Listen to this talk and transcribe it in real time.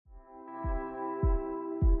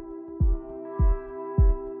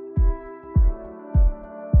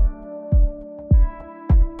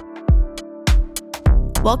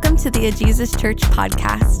Welcome to the A Jesus Church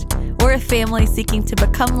podcast. We're a family seeking to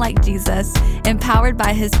become like Jesus, empowered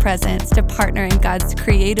by his presence to partner in God's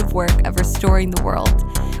creative work of restoring the world.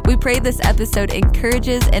 We pray this episode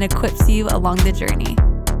encourages and equips you along the journey.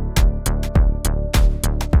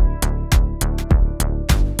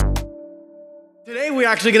 Today we're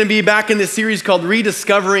actually going to be back in this series called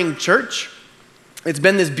Rediscovering Church. It's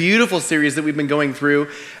been this beautiful series that we've been going through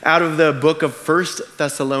out of the book of 1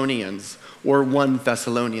 Thessalonians, or 1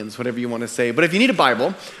 Thessalonians, whatever you want to say. But if you need a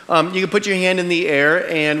Bible, you can put your hand in the air,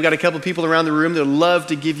 and we've got a couple people around the room that would love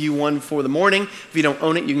to give you one for the morning. If you don't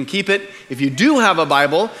own it, you can keep it. If you do have a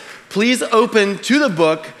Bible, please open to the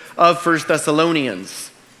book of 1 Thessalonians.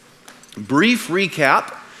 Brief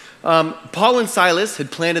recap. Paul and Silas had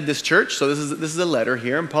planted this church, so this is a letter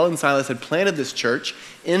here, and Paul and Silas had planted this church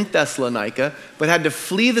in Thessalonica, but had to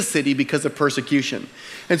flee the city because of persecution.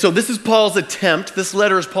 And so this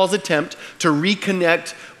letter is Paul's attempt to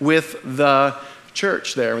reconnect with the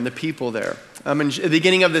church there and the people there. In the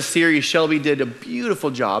beginning of this series, Shelby did a beautiful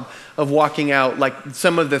job of walking out like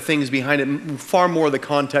some of the things behind it, far more of the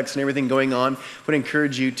context and everything going on. Would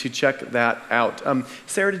encourage you to check that out.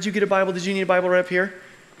 Sarah, did you get a Bible? Did you need a Bible right up here?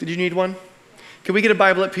 Did you need one? Can we get a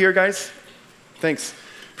Bible up here, guys? Thanks.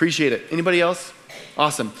 Appreciate it. Anybody else?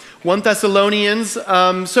 Awesome. 1 Thessalonians.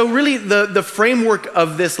 So really the framework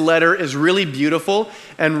of this letter is really beautiful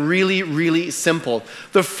and really, really simple.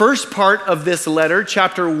 The first part of this letter,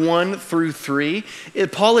 chapter 1 through 3,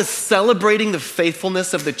 Paul is celebrating the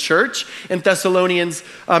faithfulness of the church in Thessalonica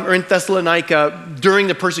during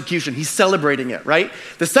the persecution. He's celebrating it, right?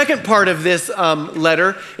 The second part of this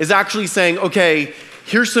letter is actually saying, okay,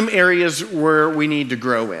 here's some areas where we need to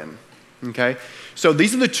grow in, okay? So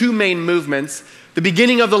these are the two main movements. The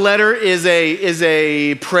beginning of the letter is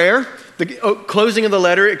a prayer. The closing of the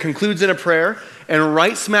letter, it concludes in a prayer. And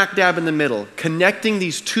right smack dab in the middle, connecting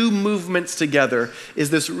these two movements together, is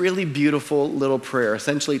this really beautiful little prayer.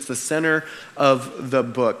 Essentially, it's the center of the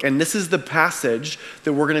book. And this is the passage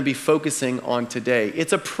that we're going to be focusing on today.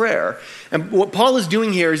 It's a prayer. And what Paul is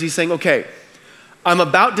doing here is he's saying, okay, I'm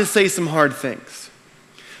about to say some hard things.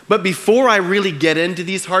 But before I really get into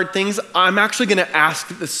these hard things, I'm actually going to ask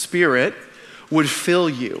that the Spirit would fill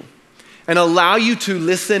you and allow you to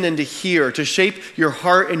listen and to hear, to shape your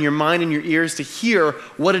heart and your mind and your ears to hear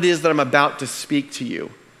what it is that I'm about to speak to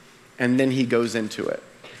you. And then he goes into it.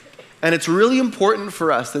 And it's really important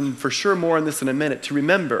for us, and for sure more on this in a minute, to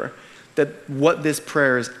remember that what this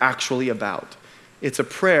prayer is actually about. It's a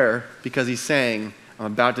prayer because he's saying, I'm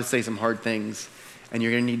about to say some hard things, and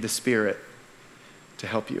you're going to need the Spirit to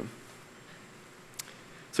help you.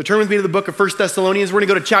 So turn with me to the book of 1 Thessalonians. We're going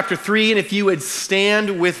to go to chapter 3, and if you would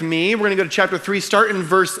stand with me, we're going to go to chapter 3, start in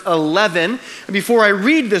verse 11. And before I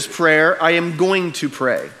read this prayer, I am going to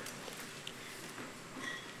pray.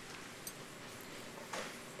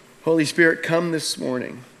 Holy Spirit, come this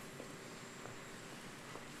morning.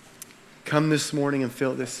 Come this morning and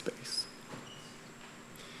fill this space.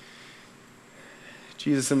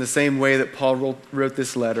 Jesus, in the same way that Paul wrote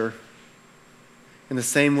this letter, in the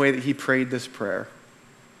same way that he prayed this prayer,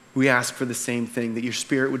 we ask for the same thing, that your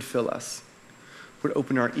Spirit would fill us, would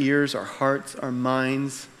open our ears, our hearts, our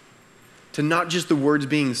minds, to not just the words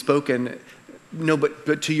being spoken, no,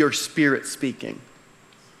 but to your Spirit speaking.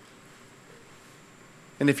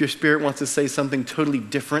 And if your Spirit wants to say something totally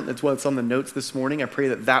different, that's what's on the notes this morning, I pray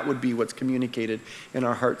that that would be what's communicated in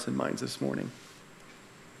our hearts and minds this morning.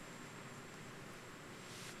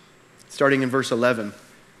 Starting in verse 11.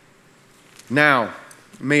 Now,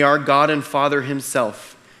 may our God and Father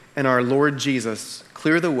himself and our Lord Jesus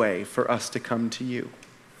clear the way for us to come to you.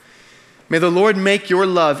 May the Lord make your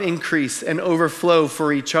love increase and overflow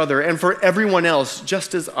for each other and for everyone else,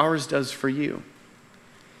 just as ours does for you.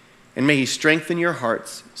 And may he strengthen your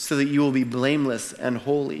hearts so that you will be blameless and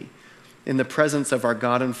holy in the presence of our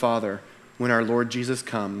God and Father when our Lord Jesus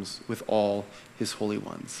comes with all his holy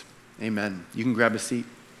ones. Amen. You can grab a seat.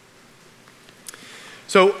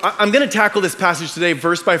 So I'm going to tackle this passage today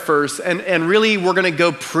verse by verse, and really we're going to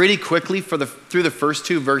go pretty quickly through the first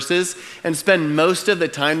two verses and spend most of the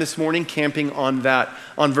time this morning camping on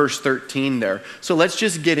verse 13 there. So let's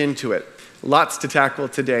just get into it. Lots to tackle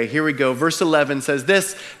today. Here we go. Verse 11 says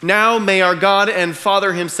this, now may our God and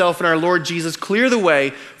Father himself and our Lord Jesus clear the way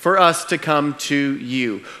for us to come to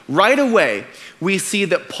you. Right away, we see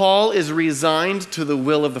that Paul is resigned to the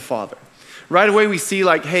will of the Father. Right away, we see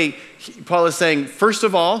Paul is saying, first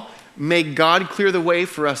of all, may God clear the way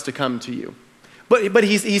for us to come to you. But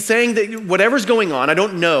he's saying that whatever's going on, I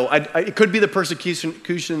don't know. It could be the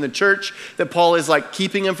persecution in the church that Paul is like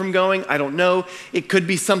keeping him from going. I don't know. It could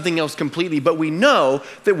be something else completely. But we know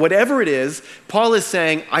that whatever it is, Paul is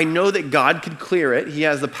saying, I know that God could clear it. He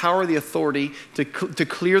has the power, the authority to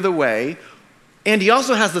clear the way. And he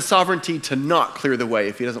also has the sovereignty to not clear the way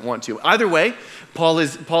if he doesn't want to. Either way, Paul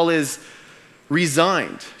is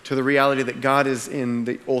resigned to the reality that God is in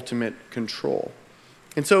the ultimate control.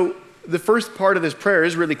 And so the first part of this prayer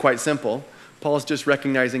is really quite simple. Paul is just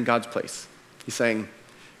recognizing God's place. He's saying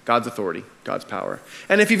God's authority, God's power.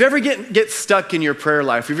 And if you've ever get stuck in your prayer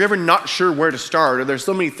life, if you're ever not sure where to start, or there's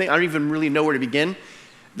so many things, I don't even really know where to begin,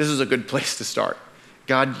 this is a good place to start.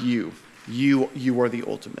 God, you are the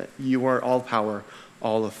ultimate. You are all power,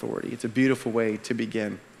 all authority. It's a beautiful way to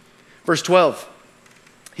begin. Verse 12,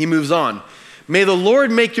 he moves on. May the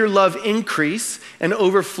Lord make your love increase and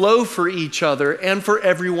overflow for each other and for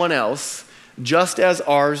everyone else, just as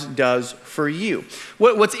ours does for you.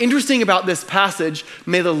 What's interesting about this passage,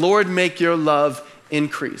 may the Lord make your love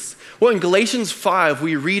increase. Well, in Galatians 5,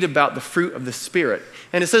 we read about the fruit of the Spirit.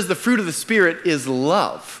 And it says the fruit of the Spirit is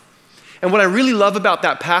love. And what I really love about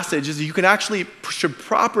that passage is you should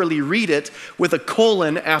properly read it with a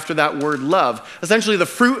colon after that word love. Essentially, the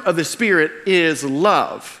fruit of the Spirit is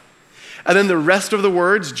love. And then the rest of the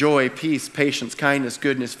words, joy, peace, patience, kindness,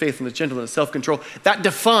 goodness, faithfulness, gentleness, self-control, that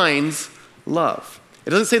defines love.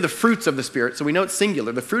 It doesn't say the fruits of the Spirit, so we know it's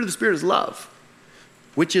singular. The fruit of the Spirit is love,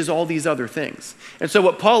 which is all these other things. And so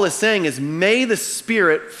what Paul is saying is, may the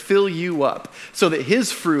Spirit fill you up so that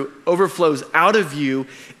his fruit overflows out of you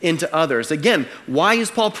into others. Again, why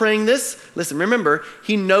is Paul praying this? Listen, remember,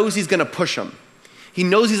 he knows he's going to push them. He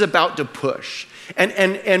knows he's about to push.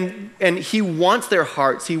 And he wants their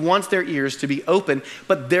hearts, he wants their ears to be open,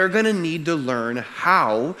 but they're going to need to learn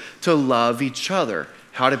how to love each other,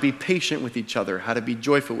 how to be patient with each other, how to be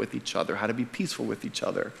joyful with each other, how to be peaceful with each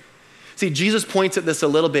other. See, Jesus points at this a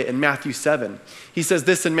little bit in Matthew 7. He says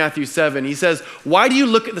this in Matthew 7. He says, why do you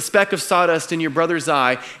look at the speck of sawdust in your brother's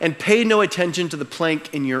eye and pay no attention to the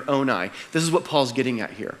plank in your own eye? This is what Paul's getting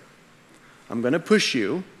at here. I'm going to push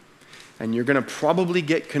you, and you're going to probably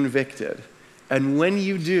get convicted. And when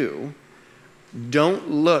you do, don't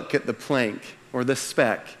look at the plank or the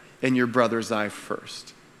speck in your brother's eye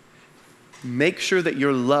first. Make sure that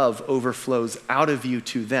your love overflows out of you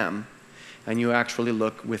to them, and you actually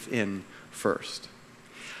look within first.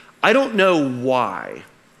 I don't know why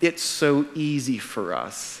it's so easy for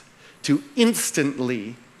us to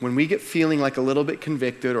instantly, when we get feeling like a little bit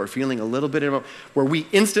convicted or feeling a little bit, where we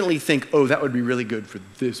instantly think, oh, that would be really good for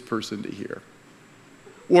this person to hear.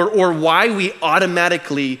 Or why we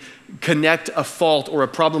automatically connect a fault or a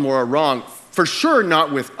problem or a wrong, for sure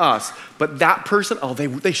not with us, but that person, oh,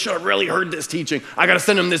 they should have really heard this teaching. I got to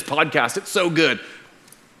send them this podcast. It's so good.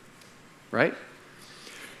 Right?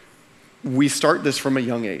 We start this from a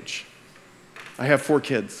young age. I have 4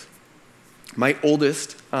 kids. My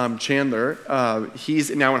oldest, Chandler, he's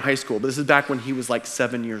now in high school, but this is back when he was like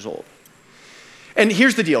 7 years old. And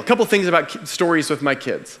here's the deal. A couple things about stories with my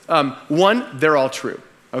kids. 1, they're all true.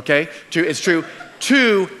 Okay? 2, it's true.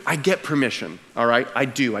 2, I get permission, all right? I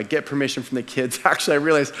do. I get permission from the kids. Actually, I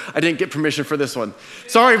realized I didn't get permission for this one.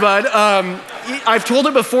 Sorry, bud. I've told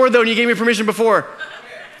it before, though, and you gave me permission before.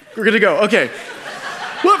 We're good to go. Okay.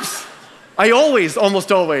 Whoops. I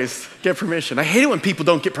almost always get permission. I hate it when people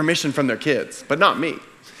don't get permission from their kids, but not me.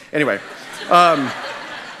 Anyway.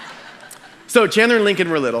 So Chandler and Lincoln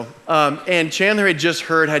were little, and Chandler had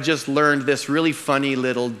just learned this really funny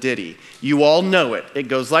little ditty. You all know it. It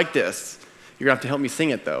goes like this. You're gonna have to help me sing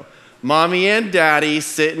it though. Mommy and Daddy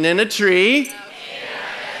sitting in a tree.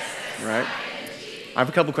 Right? I have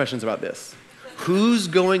a couple questions about this. Who's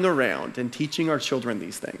going around and teaching our children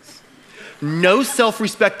these things? No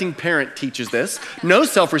self-respecting parent teaches this. No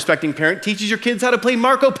self-respecting parent teaches your kids how to play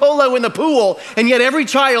Marco Polo in the pool, and yet every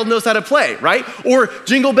child knows how to play, right? Or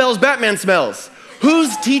Jingle Bells, Batman Smells.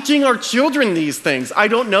 Who's teaching our children these things? I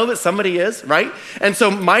don't know, but somebody is, right? And so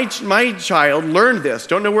my child learned this.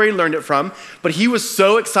 Don't know where he learned it from, but he was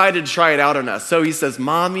so excited to try it out on us. So he says,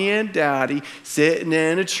 Mommy and Daddy sitting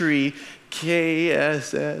in a tree,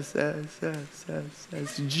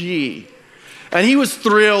 K-S-S-S-S-S-S-G. And he was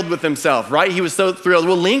thrilled with himself, right? He was so thrilled.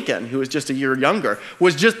 Well, Lincoln, who was just a year younger,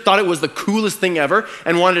 thought it was the coolest thing ever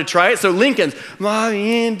and wanted to try it. So Lincoln's,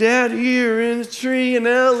 Mommy and Daddy are in the tree and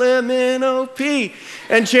LMNOP.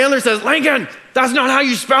 And Chandler says, Lincoln, that's not how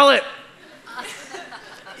you spell it.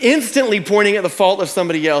 Instantly pointing at the fault of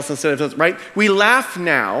somebody else instead of us, right? We laugh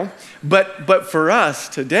now, but for us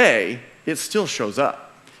today, it still shows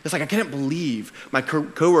up. It's like, I can't believe my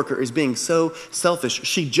coworker is being so selfish.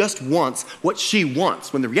 She just wants what she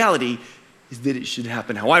wants, when the reality is that it should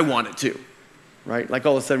happen how I want it to, right? Like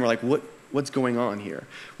all of a sudden we're like, what's going on here?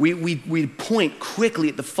 We point quickly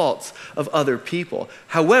at the faults of other people.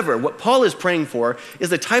 However, what Paul is praying for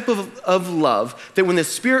is a type of love that when the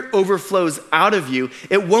Spirit overflows out of you,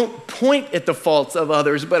 it won't point at the faults of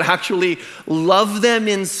others, but actually love them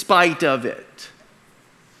in spite of it.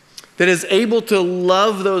 That is able to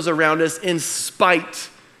love those around us in spite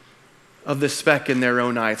of the speck in their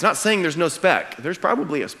own eye. It's not saying there's no speck. There's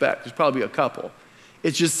probably a speck. There's probably a couple.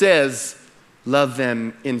 It just says, love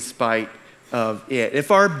them in spite of it. If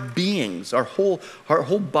our beings, our whole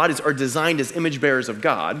bodies are designed as image bearers of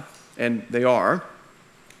God, and they are,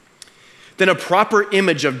 then a proper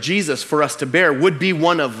image of Jesus for us to bear would be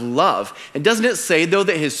one of love. And doesn't it say, though,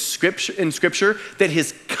 that in Scripture, that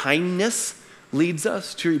his kindness leads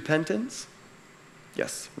us to repentance?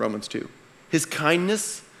 Yes, Romans 2. His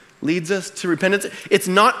kindness leads us to repentance. It's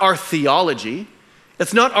not our theology.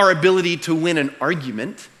 It's not our ability to win an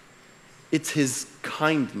argument. It's his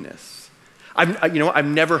kindness. I've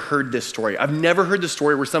never heard this story. I've never heard the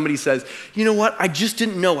story where somebody says, you know what, I just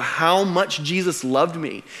didn't know how much Jesus loved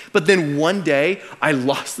me. But then one day I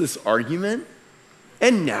lost this argument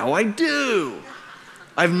and now I do.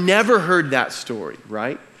 I've never heard that story,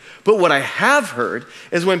 right? But what I have heard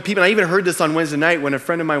is when people, and I even heard this on Wednesday night when a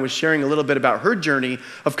friend of mine was sharing a little bit about her journey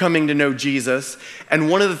of coming to know Jesus.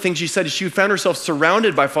 And one of the things she said is she found herself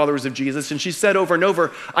surrounded by followers of Jesus. And she said over and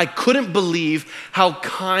over, I couldn't believe how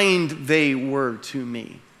kind they were to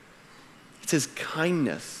me. It's his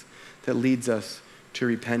kindness that leads us to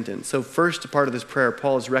repentance. So first part of this prayer,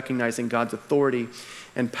 Paul is recognizing God's authority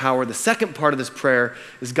and power. The second part of this prayer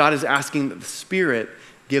is God is asking that the Spirit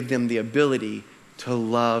give them the ability to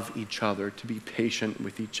love each other, to be patient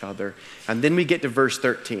with each other. And then we get to verse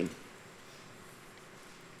 13.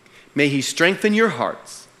 May he strengthen your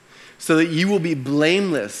hearts so that you will be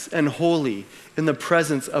blameless and holy in the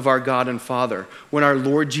presence of our God and Father when our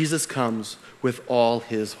Lord Jesus comes with all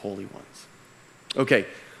his holy ones. Okay,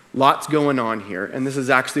 lots going on here, and this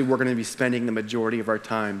is actually where we're going to be spending the majority of our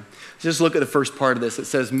time. Just look at the first part of this. It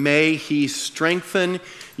says, may he strengthen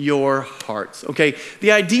your hearts. Okay,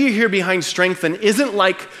 the idea here behind strengthen isn't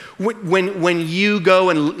like when you go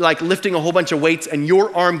and like lifting a whole bunch of weights and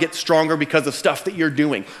your arm gets stronger because of stuff that you're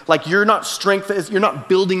doing. Like you're not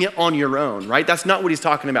building it on your own, right? That's not what he's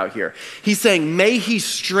talking about here. He's saying, may he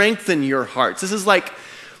strengthen your hearts.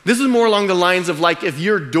 This is more along the lines of like if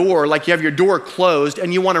your door, like you have your door closed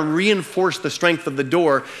and you want to reinforce the strength of the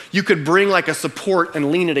door, you could bring like a support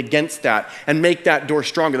and lean it against that and make that door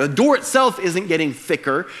stronger. The door itself isn't getting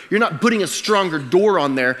thicker. You're not putting a stronger door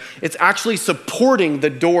on there. It's actually supporting the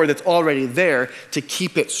door that's already there to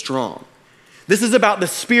keep it strong. This is about the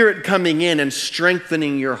Spirit coming in and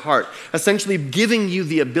strengthening your heart, essentially giving you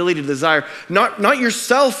the ability to desire, not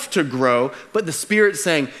yourself to grow, but the Spirit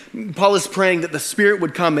saying, Paul is praying that the Spirit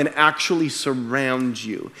would come and actually surround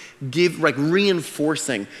you,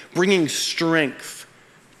 reinforcing, bringing strength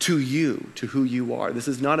to you, to who you are. This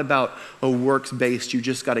is not about a works-based, you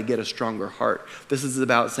just got to get a stronger heart. This is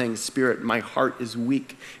about saying, Spirit, my heart is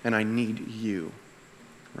weak and I need you,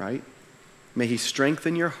 right? May he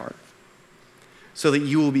strengthen your heart so that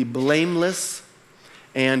you will be blameless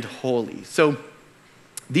and holy. So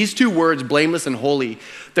these two words, blameless and holy,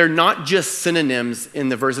 they're not just synonyms in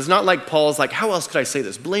the verse. It's not like Paul's like, how else could I say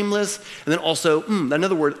this? Blameless, and then also,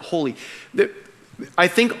 another word, holy. I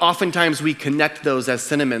think oftentimes we connect those as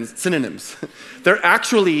synonyms. They're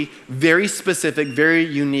actually very specific, very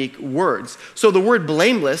unique words. So the word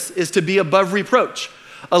blameless is to be above reproach,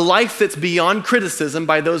 a life that's beyond criticism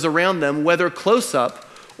by those around them, whether close up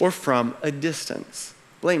or from a distance.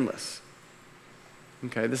 Blameless.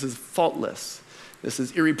 Okay, this is faultless. This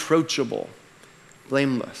is irreproachable.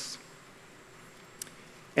 Blameless.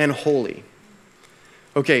 And holy.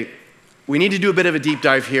 Okay, we need to do a bit of a deep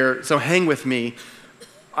dive here, so hang with me.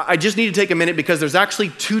 I just need to take a minute because there's actually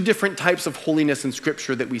two different types of holiness in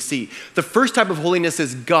Scripture that we see. The first type of holiness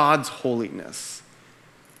is God's holiness.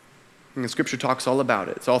 And the Scripture talks all about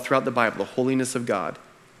it. It's all throughout the Bible, the holiness of God.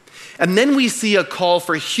 And then we see a call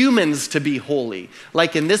for humans to be holy,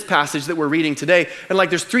 like in this passage that we're reading today. And like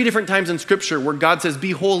there's 3 different times in Scripture where God says,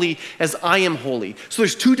 be holy as I am holy. So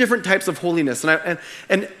there's 2 different types of holiness.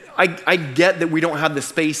 And I get that we don't have the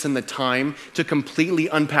space and the time to completely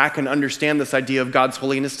unpack and understand this idea of God's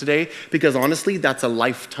holiness today, because honestly, that's a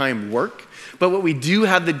lifetime work. But what we do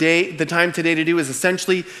have the time today to do is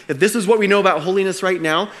essentially, if this is what we know about holiness right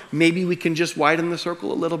now, maybe we can just widen the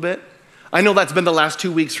circle a little bit. I know that's been the last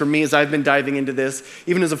 2 weeks for me as I've been diving into this.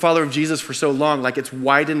 Even as a follower of Jesus for so long, like it's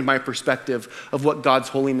widened my perspective of what God's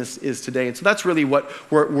holiness is today. And so that's really what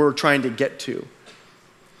we're trying to get to.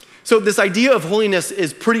 So this idea of holiness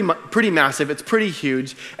is pretty massive, it's pretty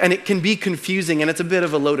huge, and it can be confusing, and it's a bit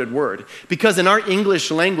of a loaded word. Because in our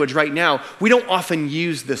English language right now, we don't often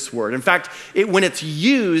use this word. In fact, when it's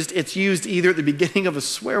used either at the beginning of a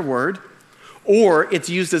swear word, or it's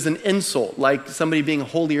used as an insult, like somebody being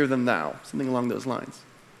holier than thou, something along those lines.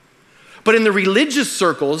 But in the religious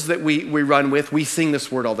circles that we run with, we sing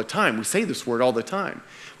this word all the time. We say this word all the time.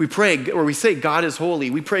 We pray, or we say, God is holy.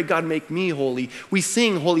 We pray, God, make me holy. We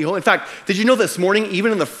sing, holy, holy. In fact, did you know this morning,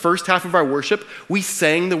 even in the first half of our worship, we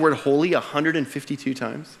sang the word holy 152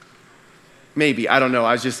 times? Maybe, I don't know.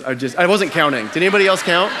 I wasn't counting. Did anybody else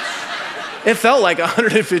count? It felt like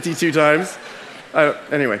 152 times.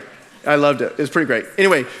 Anyway. I loved it. It was pretty great.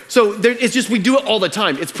 Anyway, so it's just, we do it all the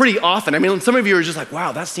time. It's pretty often. I mean, some of you are just like,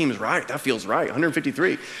 wow, that seems right. That feels right.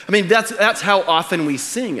 153. I mean, that's how often we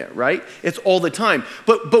sing it, right? It's all the time.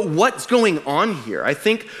 But what's going on here? I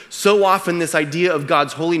think so often this idea of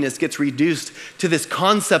God's holiness gets reduced to this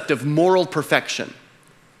concept of moral perfection.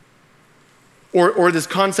 Or this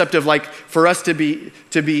concept of like, for us to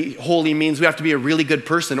be holy means we have to be a really good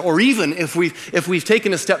person. Or even if we've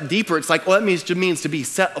taken a step deeper, it's like, well, that means to be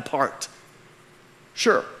set apart.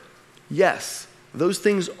 Sure, yes, those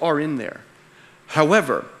things are in there.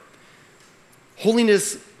 However,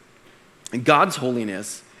 holiness, God's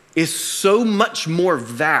holiness, is so much more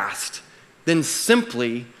vast than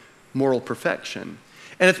simply moral perfection.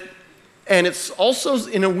 And it's also,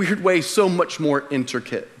 in a weird way, so much more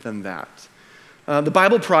intricate than that. The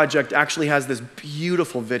Bible Project actually has this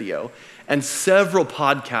beautiful video and several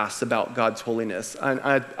podcasts about God's holiness. And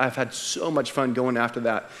I've had so much fun going after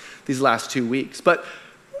that these last 2 weeks.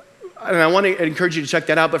 And I want to encourage you to check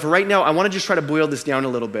that out. But for right now, I want to just try to boil this down a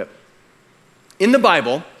little bit. In the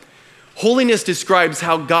Bible, holiness describes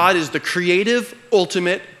how God is the creative,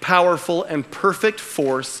 ultimate, powerful, and perfect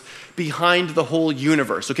force behind the whole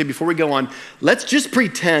universe. Okay, before we go on, let's just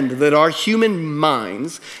pretend that our human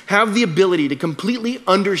minds have the ability to completely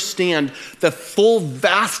understand the full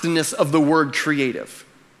vastness of the word creative.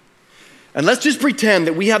 And let's just pretend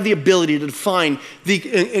that we have the ability to define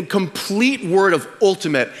the complete word of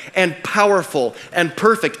ultimate and powerful and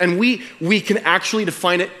perfect, and we can actually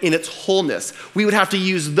define it in its wholeness. We would have to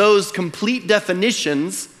use those complete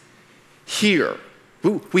definitions here.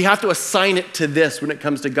 We have to assign it to this when it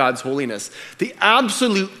comes to God's holiness. The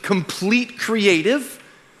absolute, complete creative,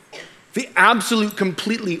 the absolute,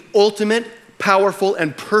 completely ultimate, powerful,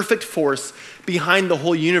 and perfect force behind the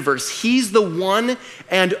whole universe. He's the one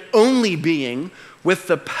and only being with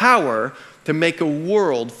the power to make a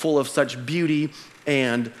world full of such beauty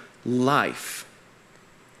and life.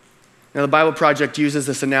 Now, the Bible Project uses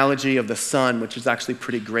this analogy of the sun, which is actually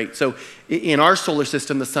pretty great. So in our solar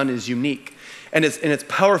system, the sun is unique. And it's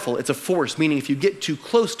powerful. It's a force, meaning if you get too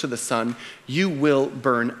close to the sun, you will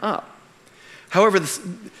burn up. However,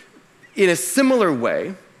 in a similar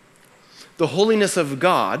way, the holiness of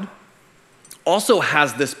God also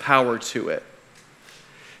has this power to it.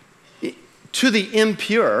 To the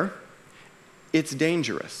impure, it's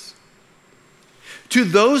dangerous. To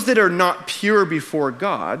those that are not pure before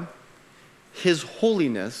God, His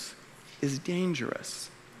holiness is dangerous.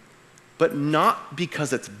 But not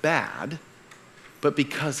because it's bad, but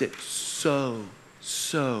because it's so,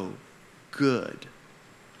 so good.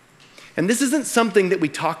 And this isn't something that we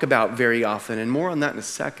talk about very often, and more on that in a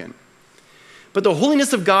second. But the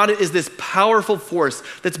holiness of God is this powerful force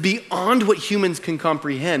that's beyond what humans can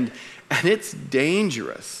comprehend, and it's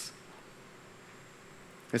dangerous.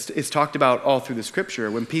 It's talked about all through the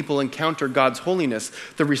scripture. When people encounter God's holiness,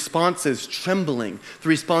 the response is trembling. The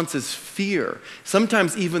response is fear.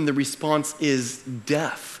 Sometimes even the response is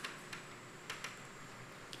death.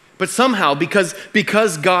 But somehow,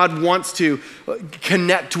 because God wants to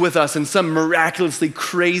connect with us in some miraculously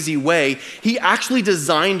crazy way, He actually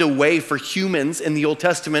designed a way for humans in the Old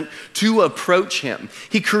Testament to approach Him.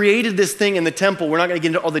 He created this thing in the temple. We're not going to get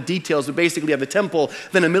into all the details, but basically you have the temple,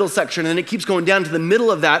 then a middle section, and then it keeps going down to the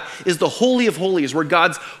middle of that is the Holy of Holies, where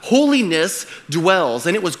God's holiness dwells,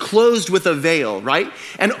 and it was closed with a veil, right?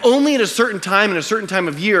 And only at a certain time, in a certain time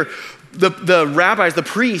of year, the rabbis, the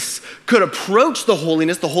priests, could approach the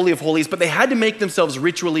holiness, the Holy of Holies, but they had to make themselves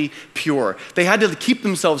ritually pure. They had to keep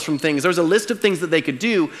themselves from things. There was a list of things that they could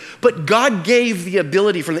do, but God gave the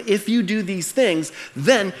ability from if you do these things,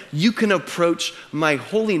 then you can approach my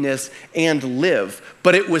holiness and live.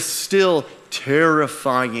 But it was still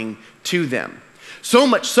terrifying to them. So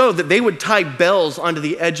much so that they would tie bells onto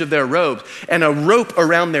the edge of their robes and a rope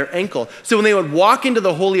around their ankle. So when they would walk into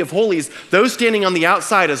the Holy of Holies, those standing on the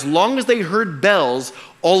outside, as long as they heard bells,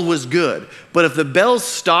 all was good. But if the bells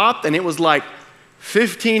stopped and it was like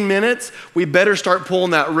 15 minutes, we better start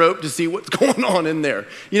pulling that rope to see what's going on in there.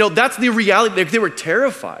 That's the reality. They were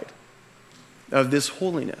terrified of this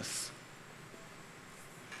holiness.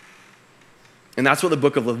 And that's what the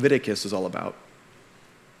book of Leviticus is all about.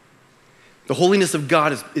 The holiness of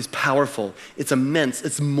God is powerful, it's immense,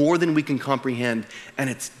 it's more than we can comprehend, and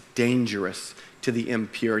it's dangerous to the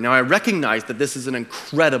impure. Now, I recognize that this is an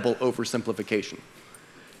incredible oversimplification.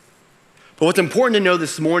 But what's important to know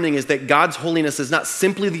this morning is that God's holiness is not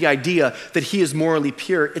simply the idea that he is morally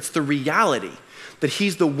pure, it's the reality that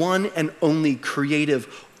he's the one and only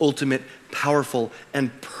creative, ultimate, powerful,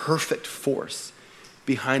 and perfect force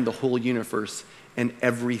behind the whole universe and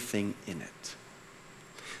everything in it.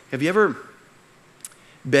 Have you ever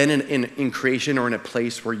been in creation or in a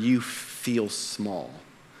place where you feel small?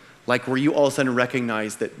 Like where you all of a sudden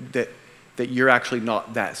recognize that you're actually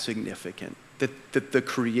not that significant. That the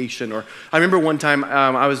creation, or I remember one time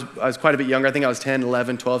I was quite a bit younger, I think I was 10,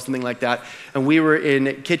 11, 12, something like that, and we were in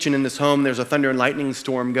a kitchen in this home, there's a thunder and lightning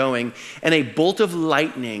storm going, and a bolt of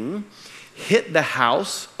lightning hit the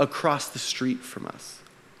house across the street from us.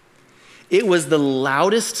 It was the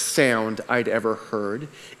loudest sound I'd ever heard.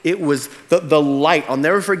 It was the light. I'll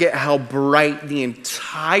never forget how bright the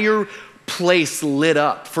entire place lit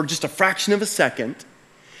up for just a fraction of a second.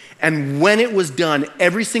 And when it was done,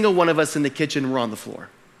 every single one of us in the kitchen were on the floor.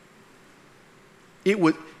 It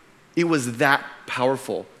was that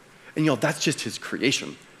powerful. And that's just his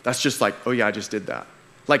creation. That's just like, oh yeah, I just did that.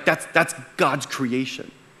 Like that's God's creation.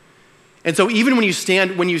 And so even when you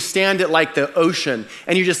stand at like the ocean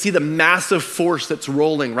and you just see the massive force that's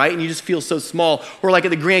rolling, right? And you just feel so small, or like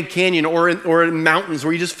at the Grand Canyon or in mountains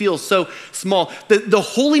where you just feel so small. The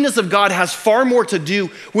holiness of God has far more to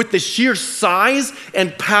do with the sheer size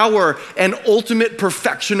and power and ultimate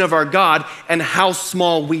perfection of our God and how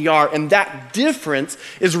small we are. And that difference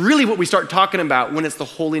is really what we start talking about when it's the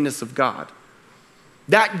holiness of God.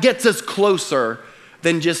 That gets us closer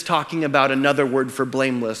than just talking about another word for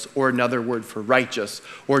blameless or another word for righteous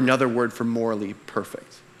or another word for morally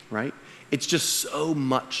perfect, right? It's just so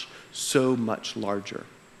much larger.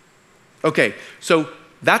 Okay, so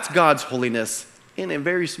that's God's holiness in a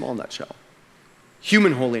very small nutshell.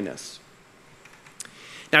 Human holiness.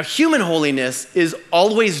 Now, human holiness is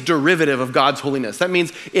always derivative of God's holiness. That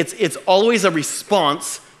means it's always a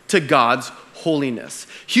response to God's holiness.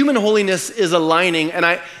 Human holiness is aligning, and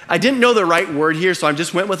I didn't know the right word here, so I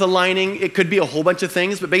just went with aligning. It could be a whole bunch of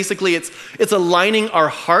things, but basically it's aligning our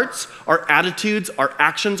hearts, our attitudes, our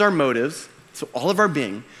actions, our motives, so all of our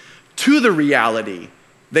being, to the reality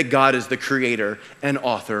that God is the creator and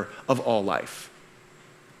author of all life.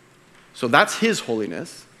 So that's his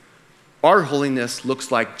holiness. Our holiness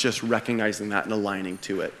looks like just recognizing that and aligning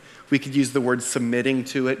to it. We could use the word submitting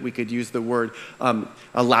to it. We could use the word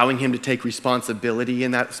allowing him to take responsibility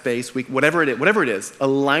in that space. Whatever it is,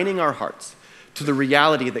 aligning our hearts to the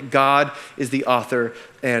reality that God is the author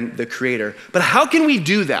and the creator. But how can we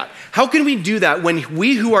do that? How can we do that when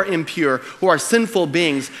we who are impure, who are sinful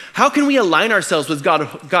beings, how can we align ourselves with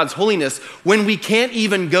God's holiness when we can't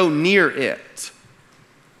even go near it?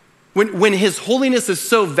 When his holiness is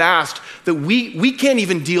so vast that we can't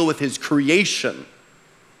even deal with his creation,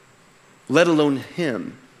 let alone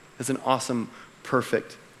him as an awesome,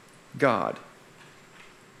 perfect God.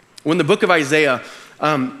 When the book of Isaiah,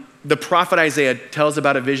 the prophet Isaiah tells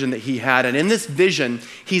about a vision that he had, and in this vision,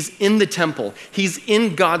 he's in the temple. He's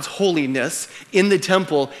in God's holiness in the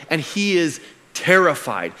temple, and he is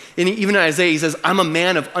terrified. And even in Isaiah, he says, I'm a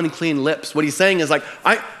man of unclean lips. What he's saying is like,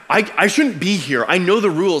 I shouldn't be here. I know the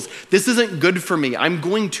rules. This isn't good for me. I'm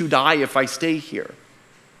going to die if I stay here.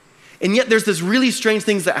 And yet there's this really strange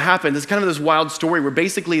things that happen. There's kind of this wild story where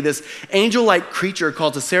basically this angel-like creature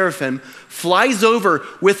called a seraphim flies over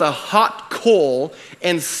with a hot coal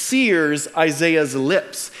and sears Isaiah's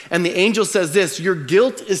lips. And the angel says this, your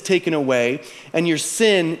guilt is taken away and your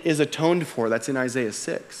sin is atoned for. That's in Isaiah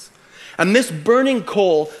 6. And this burning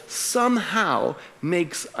coal somehow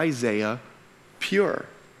makes Isaiah pure.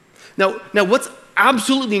 Now what's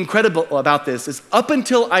absolutely incredible about this is up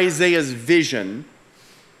until Isaiah's vision,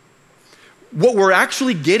 what we're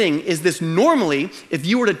actually getting is this. Normally, if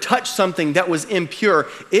you were to touch something that was impure,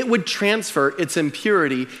 it would transfer its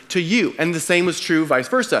impurity to you. And the same was true vice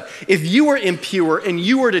versa. If you were impure and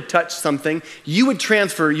you were to touch something, you would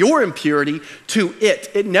transfer your impurity to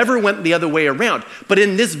it. It never went the other way around. But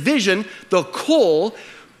in this vision, the coal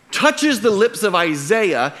touches the lips of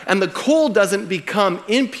Isaiah, and the coal doesn't become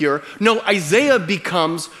impure. No, Isaiah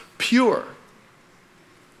becomes pure.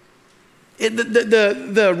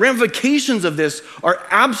 The ramifications of this are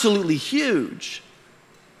absolutely huge.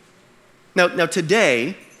 Now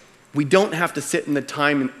today, we don't have to sit in the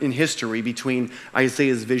time in history between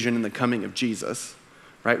Isaiah's vision and the coming of Jesus,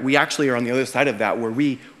 right? We actually are on the other side of that, where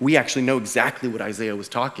we actually know exactly what Isaiah was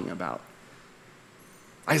talking about.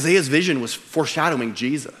 Isaiah's vision was foreshadowing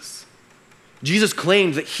Jesus. Jesus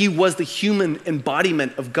claimed that he was the human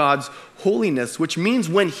embodiment of God's holiness, which means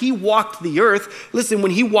when he walked the earth,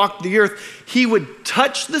 when he walked the earth, he would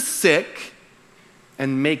touch the sick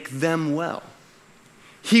and make them well.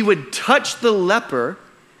 He would touch the leper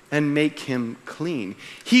and make him clean.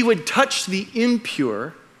 He would touch the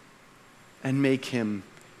impure and make him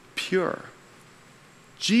pure.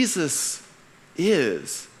 Jesus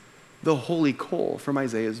is the holy coal from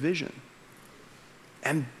Isaiah's vision.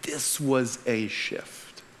 And this was a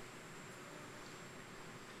shift.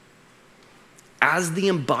 As the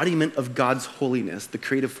embodiment of God's holiness, the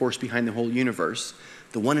creative force behind the whole universe,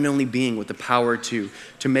 the one and only being with the power to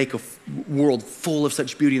make a world full of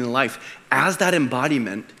such beauty and life, as that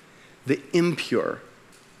embodiment, the impure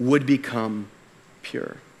would become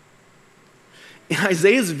pure. In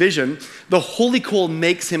Isaiah's vision, the holy coal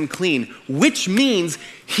makes him clean, which means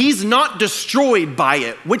he's not destroyed by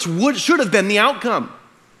it, which should have been the outcome.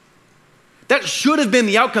 That should have been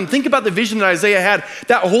the outcome. Think about the vision that Isaiah had,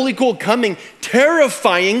 that holy coal coming,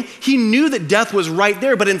 terrifying. He knew that death was right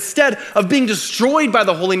there, but instead of being destroyed by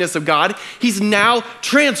the holiness of God, he's now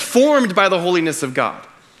transformed by the holiness of God.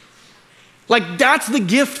 Like, that's the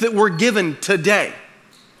gift that we're given today.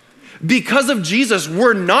 Because of Jesus,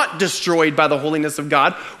 we're not destroyed by the holiness of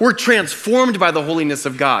God. We're transformed by the holiness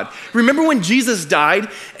of God. Remember when Jesus died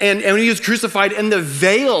and when he was crucified and the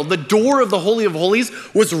veil, the door of the Holy of Holies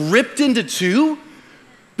was ripped into two?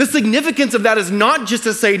 The significance of that is not just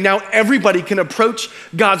to say now everybody can approach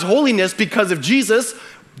God's holiness because of Jesus,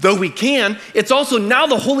 though we can. It's also now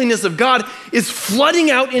the holiness of God is flooding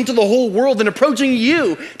out into the whole world and approaching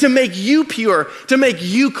you to make you pure, to make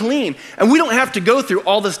you clean. And we don't have to go through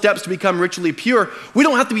all the steps to become ritually pure. We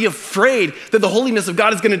don't have to be afraid that the holiness of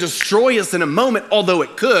God is going to destroy us in a moment, although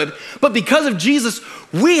it could. But because of Jesus,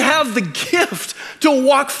 we have the gift to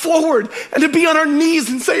walk forward and to be on our knees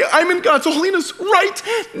and say, I'm in God's holiness right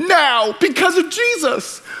now because of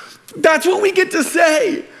Jesus. That's what we get to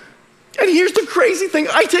say. And here's the crazy thing.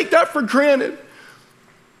 I take that for granted.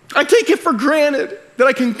 I take it for granted that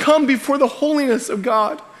I can come before the holiness of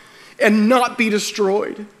God and not be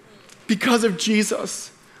destroyed because of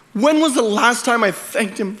Jesus. When was the last time I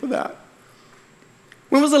thanked him for that?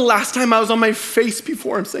 When was the last time I was on my face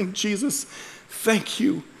before him saying, Jesus, thank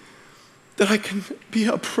you that I can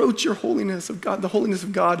approach your holiness of God, the holiness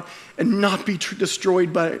of God, and not be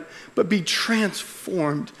destroyed by it, but be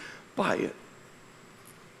transformed by it.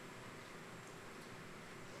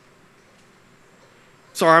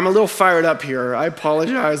 Sorry, I'm a little fired up here. I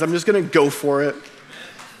apologize. I'm just going to go for it.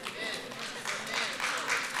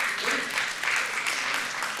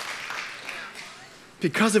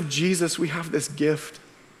 Because of Jesus, we have this gift.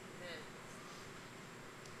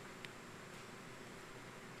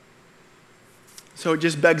 So it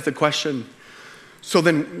just begs the question, so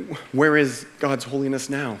then where is God's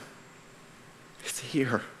holiness now? It's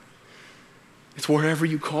here. It's wherever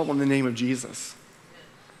you call on the name of Jesus.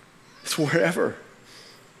 It's wherever.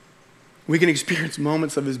 We can experience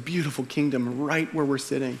moments of his beautiful kingdom right where we're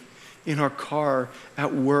sitting, in our car,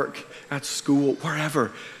 at work, at school,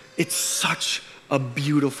 wherever. It's such a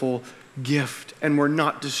beautiful gift, and we're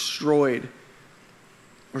not destroyed.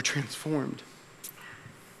 We're transformed.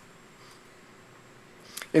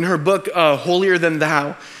 In her book, Holier Than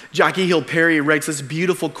Thou, Jackie Hill Perry writes this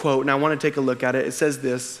beautiful quote, and I want to take a look at it. It says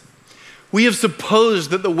this: "We have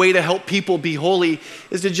supposed that the way to help people be holy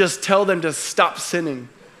is to just tell them to stop sinning.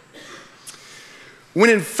 When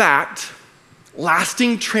in fact,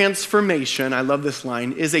 lasting transformation," I love this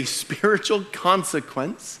line, "is a spiritual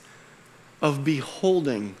consequence of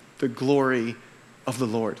beholding the glory of the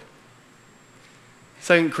Lord."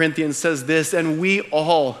 2 Corinthians says this, "And we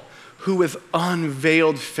all who with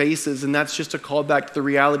unveiled faces," and that's just a callback to the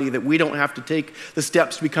reality that we don't have to take the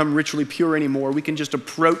steps to become ritually pure anymore. We can just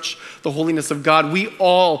approach the holiness of God. "We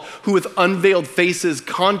all who with unveiled faces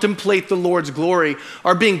contemplate the Lord's glory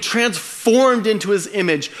are being transformed into his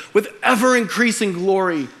image with ever-increasing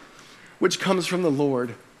glory, which comes from the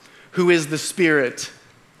Lord, who is the Spirit."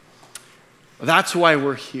 That's why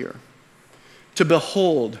we're here. to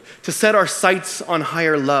behold, to set our sights on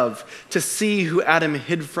higher love, to see who Adam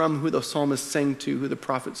hid from, who the psalmist sang to, who the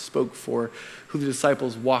prophets spoke for, who the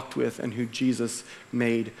disciples walked with, and who Jesus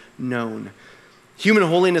made known. Human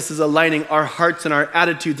holiness is aligning our hearts and our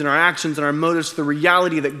attitudes and our actions and our motives to the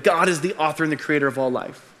reality that God is the author and the creator of all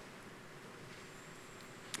life.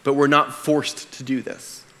 But we're not forced to do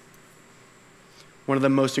this. One of the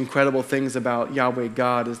most incredible things about Yahweh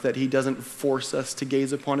God is that he doesn't force us to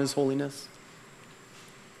gaze upon his holiness.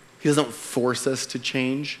 He doesn't force us to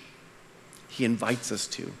change. He invites us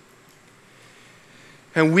to.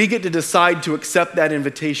 And we get to decide to accept that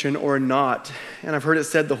invitation or not. And I've heard it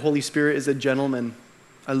said the Holy Spirit is a gentleman.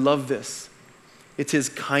 I love this. It's his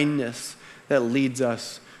kindness that leads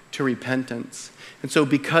us to repentance. And so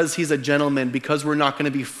because he's a gentleman, because we're not going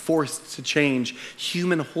to be forced to change,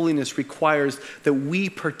 human holiness requires that we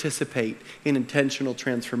participate in intentional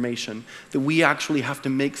transformation, that we actually have to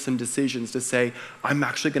make some decisions to say, I'm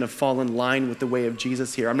actually going to fall in line with the way of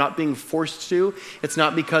Jesus here. I'm not being forced to. It's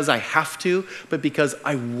not because I have to, but because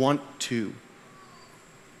I want to.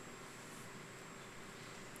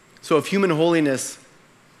 So if human holiness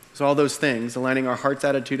is all those things, aligning our hearts,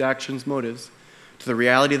 attitude, actions, motives, to the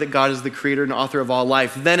reality that God is the creator and author of all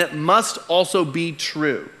life, then it must also be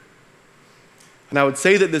true. And I would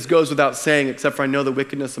say that this goes without saying, except for I know the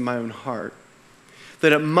wickedness of my own heart,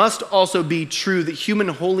 that it must also be true that human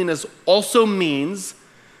holiness also means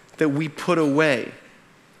that we put away,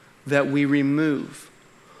 that we remove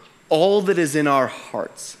all that is in our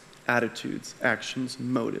hearts, attitudes, actions,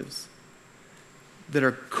 motives that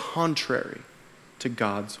are contrary to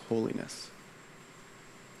God's holiness.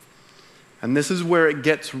 And this is where it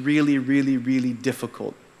gets really, really, really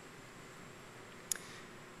difficult.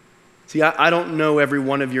 See, I don't know every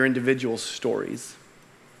one of your individual stories.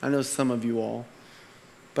 I know some of you all.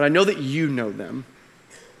 But I know that you know them.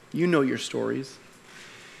 You know your stories.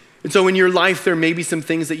 And so in your life, there may be some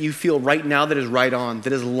things that you feel right now that is right on,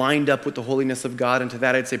 that is lined up with the holiness of God. And to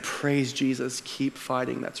that, I'd say, praise Jesus, keep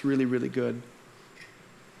fighting. That's really, really good.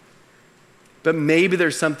 But maybe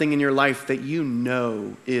there's something in your life that you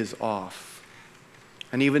know is off.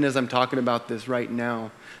 And even as I'm talking about this right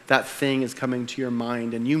now, that thing is coming to your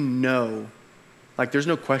mind and you know, like there's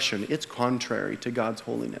no question, it's contrary to God's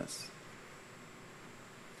holiness.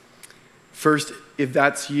 First, if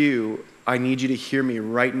that's you, I need you to hear me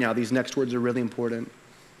right now. These next words are really important.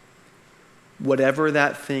 Whatever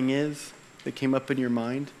that thing is that came up in your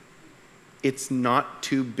mind, it's not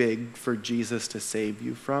too big for Jesus to save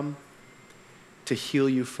you from, to heal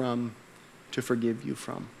you from, to forgive you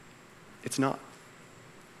from. It's not.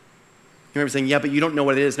 You remember saying, yeah, but you don't know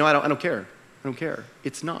what it is. No, I don't care. I don't care.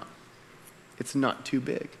 It's not. It's not too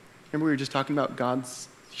big. Remember we were just talking about God's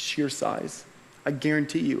sheer size? I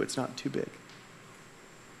guarantee you it's not too big.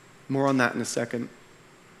 More on that in a second.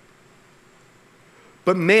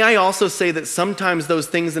 But may I also say that sometimes those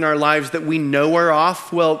things in our lives that we know are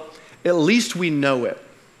off, well, at least we know it.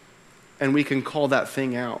 And we can call that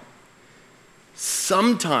thing out.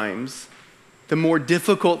 Sometimes the more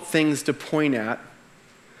difficult things to point at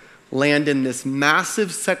land in this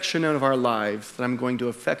massive section of our lives that I'm going to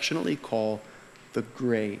affectionately call the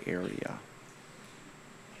gray area.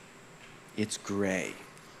 It's gray.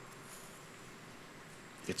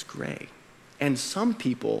 It's gray. And some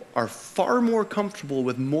people are far more comfortable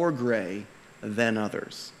with more gray than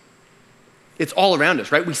others. It's all around us,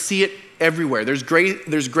 right? We see it everywhere. There's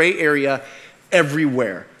gray area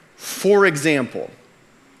everywhere. For example,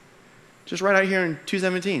 just right out here in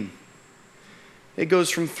 217, it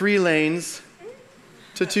goes from 3 lanes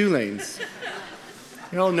to 2 lanes.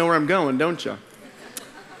 You all know where I'm going, don't you?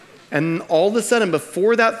 And all of a sudden,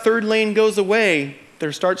 before that 3rd lane goes away,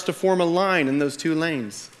 there starts to form a line in those 2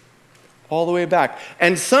 lanes, all the way back.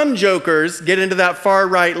 And some jokers get into that far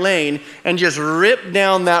right lane and just rip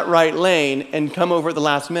down that right lane and come over at the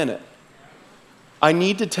last minute. I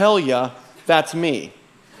need to tell you, that's me.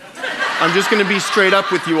 I'm just going to be straight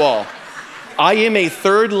up with you all. I am a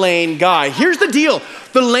 3rd lane guy. Here's the deal.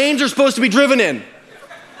 The lanes are supposed to be driven in.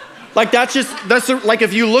 Like that's like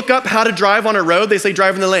if you look up how to drive on a road, they say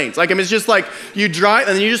drive in the lanes. Like, I mean, it's just like you drive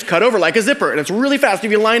and then you just cut over like a zipper and it's really fast.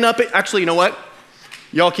 If you line up, actually, you know what?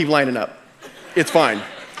 Y'all keep lining up. It's fine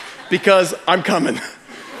because I'm coming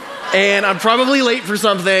and I'm probably late for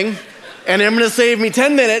something and I'm going to save me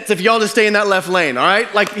 10 minutes if y'all just stay in that left lane, all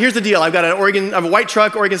right? Like, here's the deal. I've got I have a white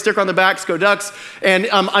truck, Oregon sticker on the back, Go Ducks, and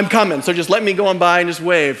I'm coming. So just let me go on by and just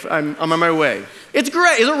wave. I'm on my way. It's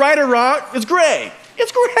gray. Is it right or wrong? It's gray.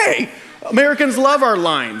 It's gray. Americans love our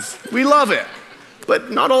lines. We love it.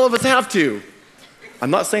 But not all of us have to.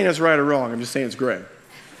 I'm not saying it's right or wrong. I'm just saying it's gray.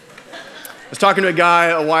 was talking to a guy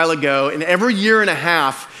a while ago, and every year and a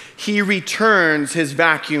half, he returns his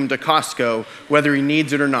vacuum to Costco, whether he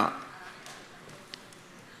needs it or not.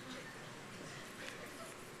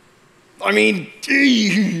 I mean,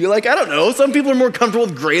 like, I don't know. Some people are more comfortable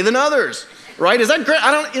with gray than others, right? Is that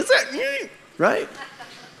gray? Right?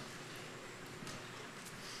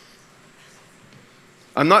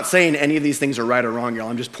 I'm not saying any of these things are right or wrong, y'all.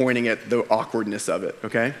 I'm just pointing at the awkwardness of it,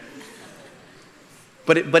 okay?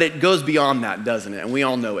 But it goes beyond that, doesn't it? And we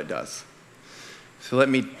all know it does. So let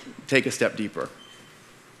me take a step deeper.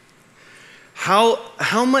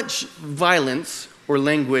 How much violence or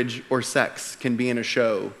language or sex can be in a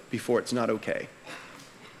show before it's not okay?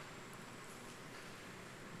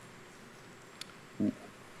 Ooh.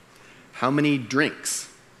 How many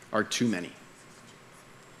drinks are too many?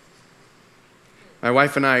 My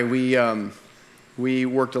wife and I, we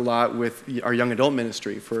worked a lot with our young adult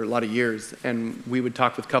ministry for a lot of years, and we would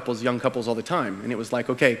talk with young couples all the time. And it was like,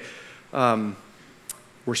 okay,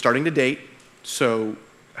 we're starting to date, so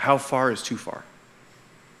how far is too far?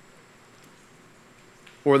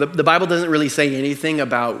 Or the Bible doesn't really say anything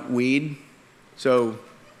about weed, so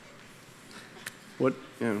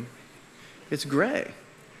it's gray.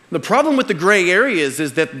 The problem with the gray areas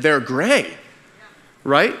is that they're gray.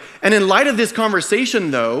 Right? And in light of this conversation,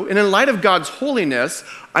 though, and in light of God's holiness,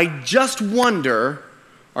 I just wonder,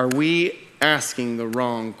 are we asking the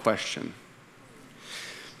wrong question?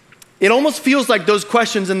 It almost feels like those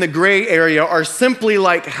questions in the gray area are simply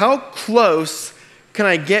like, how close can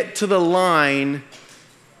I get to the line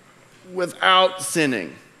without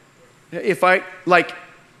sinning?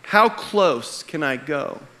 How close can I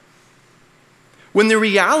go? When the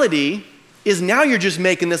reality is now you're just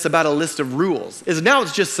making this about a list of rules. Now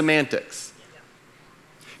it's just semantics.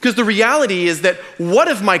 Because the reality is that what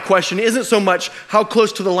if my question isn't so much how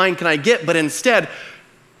close to the line can I get, but instead,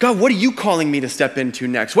 God, what are you calling me to step into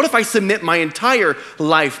next? What if I submit my entire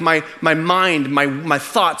life, my mind, my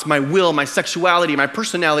thoughts, my will, my sexuality, my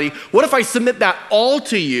personality? What if I submit that all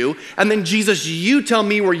to you, and then Jesus, you tell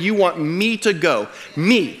me where you want me to go,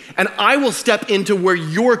 and I will step into where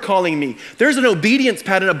you're calling me. There's an obedience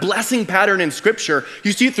pattern, a blessing pattern in Scripture.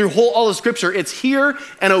 You see it through all of Scripture. It's hear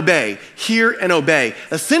and obey, hear and obey.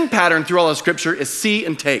 A sin pattern through all of Scripture is see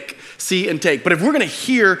and take. See and take. But if we're going to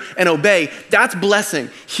hear and obey, that's blessing.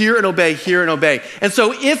 Hear and obey, hear and obey. And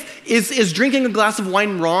so is drinking a glass of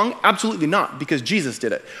wine wrong? Absolutely not, because Jesus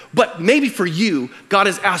did it. But maybe for you, God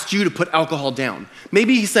has asked you to put alcohol down.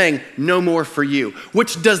 Maybe he's saying no more for you.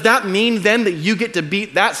 Which does that mean then that you get to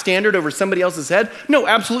beat that standard over somebody else's head? No,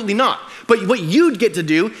 absolutely not. But what you get to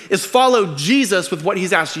do is follow Jesus with what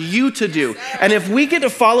he's asked you to do. And if we get to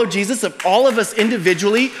follow Jesus, if all of us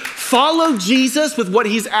individually follow Jesus with what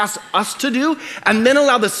he's asked us to do, and then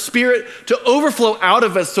allow the Spirit to overflow out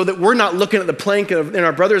of us so that we're not looking at the plank in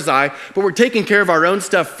our brother's eye, but we're taking care of our own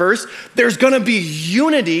stuff first, there's gonna be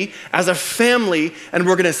unity as a family, and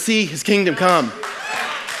we're gonna see his kingdom come.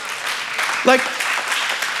 Like,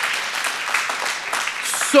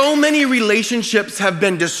 so many relationships have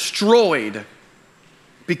been destroyed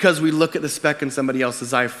because we look at the speck in somebody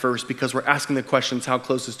else's eye first, because we're asking the questions, how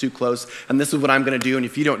close is too close? And this is what I'm gonna do, and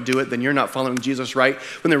if you don't do it, then you're not following Jesus right.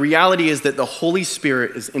 When the reality is that the Holy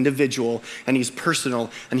Spirit is individual, and he's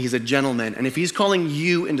personal, and he's a gentleman. And if he's calling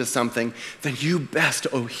you into something, then you best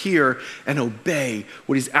hear and obey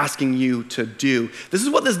what he's asking you to do. This is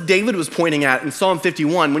what this David was pointing at in Psalm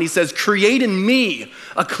 51 when he says, create in me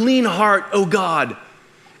a clean heart, O God,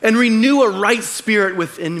 and renew a right spirit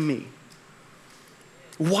within me.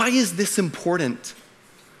 Why is this important?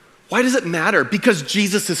 Why does it matter? Because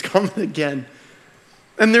Jesus is coming again.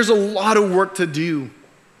 And there's a lot of work to do.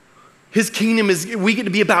 His kingdom we get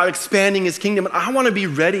to be about expanding his kingdom. And I want to be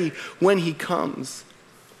ready when he comes.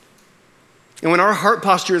 And when our heart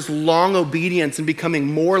posture is long obedience and becoming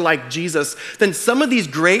more like Jesus, then some of these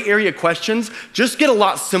gray area questions just get a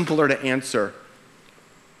lot simpler to answer.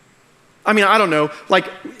 I mean, I don't know, like,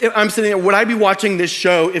 if I'm sitting there, would I be watching this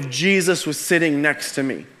show if Jesus was sitting next to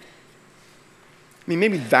me? I mean,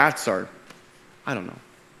 maybe that's I don't know.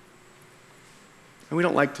 And we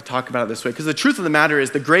don't like to talk about it this way, because the truth of the matter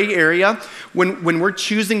is the gray area, when we're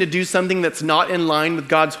choosing to do something that's not in line with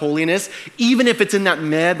God's holiness, even if it's in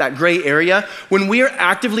that gray area, when we are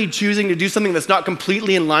actively choosing to do something that's not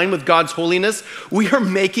completely in line with God's holiness, we are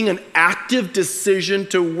making an active decision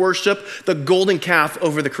to worship the golden calf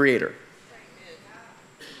over the Creator.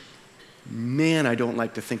 Man, I don't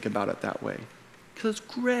like to think about it that way, because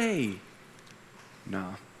it's gray.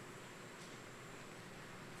 Nah.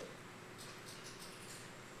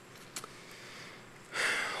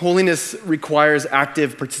 Holiness requires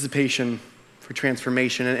active participation for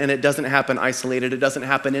transformation. And it doesn't happen isolated. It doesn't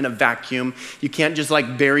happen in a vacuum. You can't just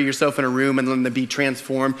like bury yourself in a room and then be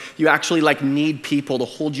transformed. You actually like need people to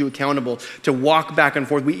hold you accountable, to walk back and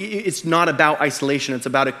forth. It's not about isolation. It's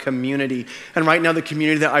about a community. And right now, the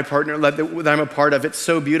community that that I'm a part of, it's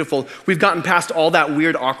so beautiful. We've gotten past all that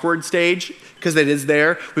weird, awkward stage, because it is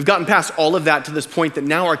there. We've gotten past all of that to this point that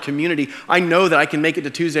now our community, I know that I can make it to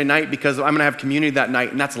Tuesday night because I'm gonna have community that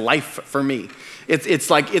night, and that's life for me. It's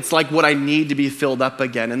like what I need to be filled up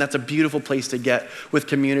again, and that's a beautiful place to get with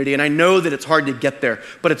community. And I know that it's hard to get there,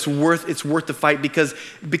 but it's worth the fight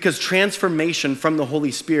because transformation from the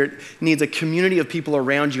Holy Spirit needs a community of people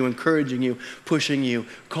around you, encouraging you, pushing you,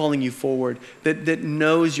 calling you forward, that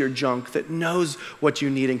knows your junk, that knows what you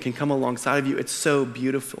need and can come alongside of you. It's so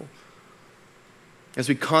beautiful. As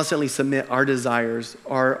we constantly submit our desires,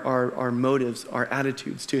 our motives, our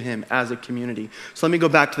attitudes to him as a community. So let me go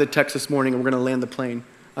back to the text this morning, and we're going to land the plane.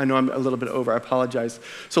 I know I'm a little bit over, I apologize.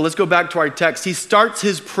 So let's go back to our text. He starts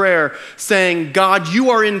his prayer saying, God,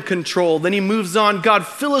 you are in control. Then he moves on, God,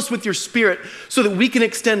 fill us with your Spirit so that we can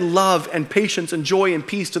extend love and patience and joy and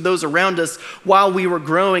peace to those around us while we were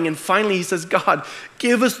growing. And finally he says, God,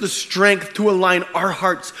 give us the strength to align our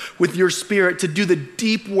hearts with your Spirit, to do the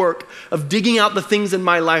deep work of digging out the things in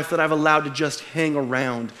my life that I've allowed to just hang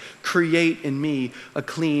around. Create in me a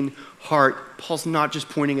clean heart. Paul's not just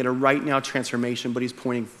pointing at a right now transformation, but he's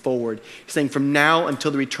pointing forward. He's saying from now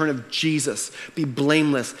until the return of Jesus, be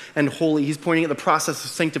blameless and holy. He's pointing at the process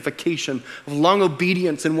of sanctification, of long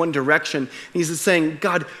obedience in one direction. And he's saying,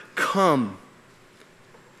 God, come.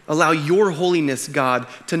 Allow your holiness, God,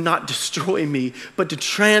 to not destroy me, but to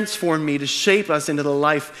transform me, to shape us into the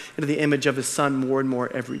life, into the image of his Son more and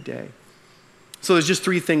more every day. So there's just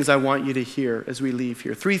three things I want you to hear as we leave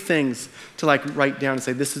here. Three things to like write down and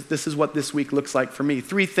say, this is what this week looks like for me.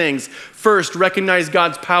 Three things. First, recognize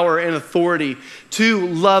God's power and authority. Two,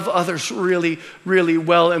 love others really, really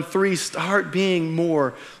well. And three, start being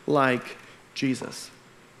more like Jesus.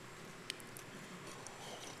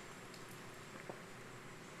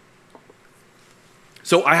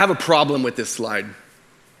 So I have a problem with this slide.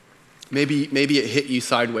 Maybe it hit you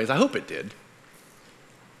sideways. I hope it did.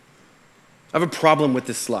 I have a problem with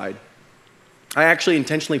this slide. I actually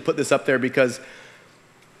intentionally put this up there because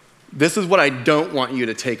this is what I don't want you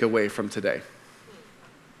to take away from today.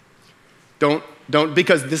 Don't,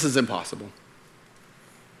 because this is impossible.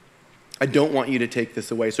 I don't want you to take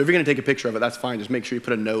this away. So if you're gonna take a picture of it, that's fine. Just make sure you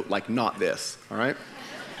put a note like, not this, all right?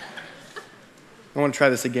 I wanna try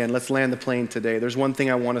this again. Let's land the plane today. There's one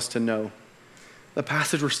thing I want us to know. The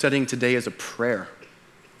passage we're studying today is a prayer.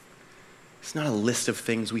 It's not a list of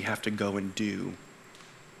things we have to go and do,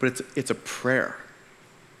 but it's a prayer.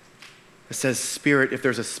 It says, Spirit, if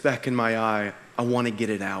there's a speck in my eye, I want to get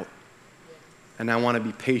it out. And I want to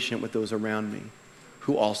be patient with those around me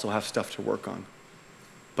who also have stuff to work on.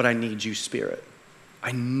 But I need you, Spirit.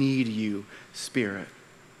 I need you, Spirit.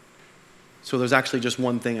 So there's actually just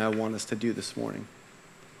one thing I want us to do this morning.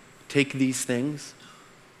 Take these things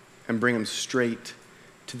and bring them straight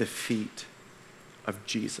to the feet of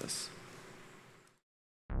Jesus.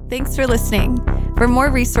 Thanks for listening. For more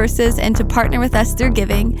resources and to partner with us through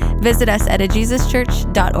giving, visit us at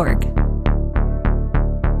ajesuschurch.org.